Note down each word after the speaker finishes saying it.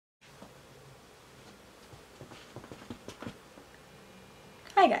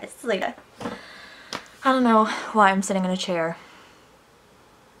Hi guys, it's Lita. I don't know why I'm sitting in a chair.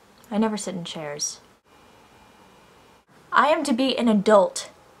 I never sit in chairs. I am to be an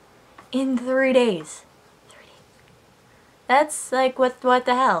adult in 3 days. 3 days. That's like, what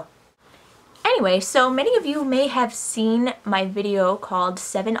the hell? Anyway, so many of you may have seen my video called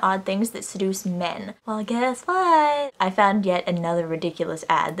 7 Odd Things That Seduce Men. Well, guess what? I found yet another ridiculous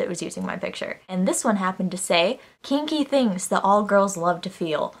ad that was using my picture. And this one happened to say, Kinky Things That All Girls Love to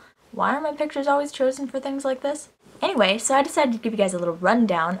Feel. Why are my pictures always chosen for things like this? Anyway, so I decided to give you guys a little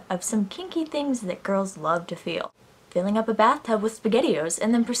rundown of some kinky things that girls love to feel. Filling up a bathtub with SpaghettiOs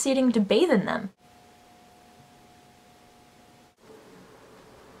and then proceeding to bathe in them.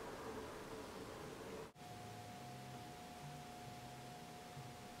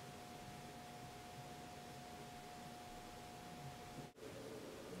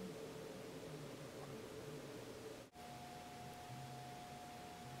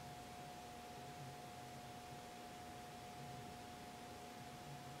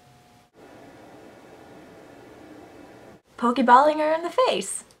 Pokeballing her in the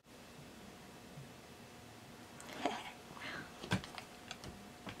face.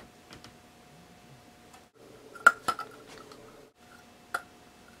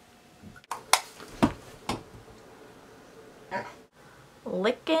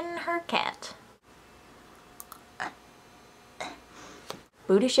 Licking her cat.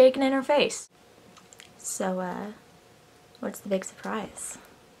 Booty shaking in her face. So, what's the big surprise?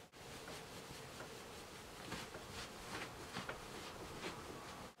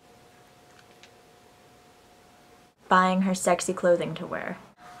 Buying her sexy clothing to wear.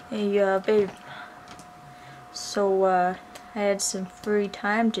 Hey, babe. So, I had some free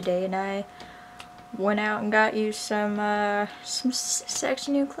time today and I went out and got you some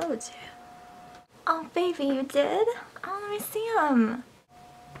sexy new clothes. Oh, baby, you did? Oh, let me see them.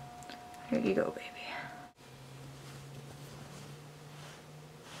 Here you go, baby.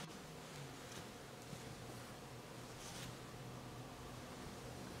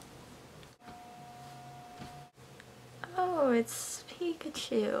 Oh, it's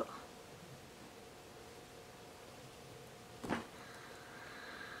Pikachu.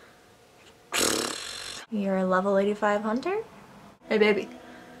 You're a level 85 hunter? Hey baby, you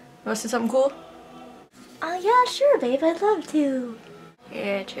wanna see something cool? Oh yeah, sure babe, I'd love to.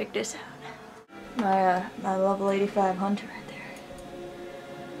 Yeah, check this out. My level 85 hunter right there.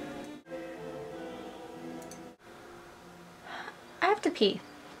 I have to pee.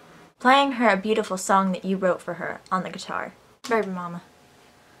 Playing her a beautiful song that you wrote for her on the guitar. Baby mama.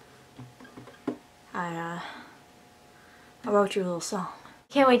 I wrote you a little song.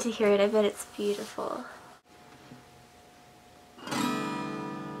 Can't wait to hear it, I bet it's beautiful.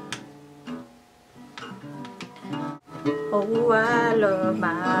 Oh, I love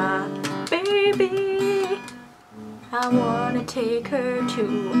my baby. I wanna take her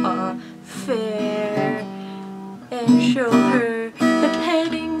to a fair and show her the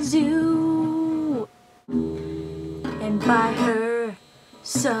petting zoo and buy her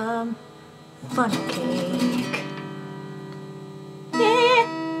some funnel cake.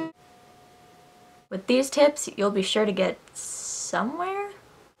 Yeah. With these tips, you'll be sure to get somewhere.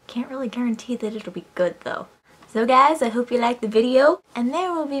 Can't really guarantee that it'll be good though. So guys, I hope you liked the video, and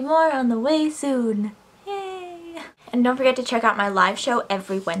there will be more on the way soon. Yay! And don't forget to check out my live show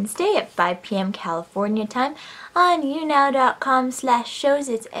every Wednesday at 5 p.m. California time on younow.com/shows.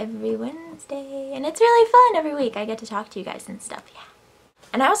 It's every Wednesday, and it's really fun every week. I get to talk to you guys and stuff, yeah.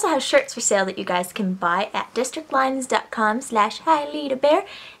 And I also have shirts for sale that you guys can buy at districtlines.com/HiLitaBear,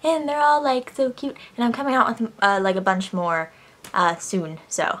 and they're all like so cute. And I'm coming out with like a bunch more soon,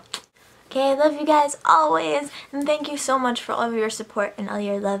 so. Okay, I love you guys always, and thank you so much for all of your support and all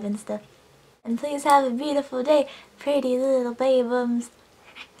your love and stuff. And please have a beautiful day, pretty little babums.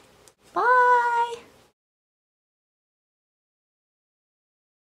 Bye!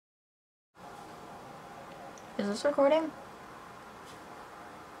 Is this recording?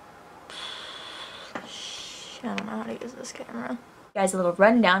 I don't know how to use this camera. Guys, a little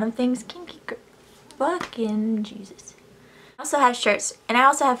rundown of things. Kinky fucking Jesus. I also have shirts, and I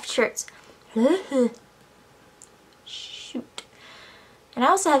also have shirts. Shoot. And I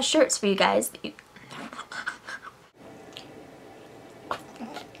also have shirts for you guys. You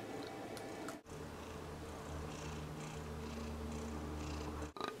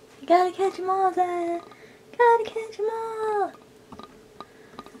gotta catch them all, Dad. Gotta catch them all.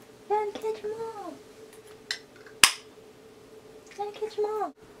 Gotta catch them all. Gotta catch them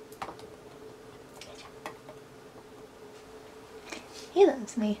all. He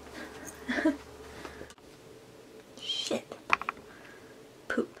loves me. Shit.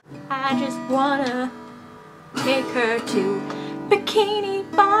 Poop. I just wanna take her to Bikini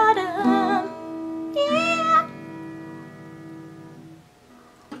Bottom. Yeah.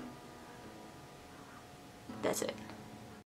 That's it.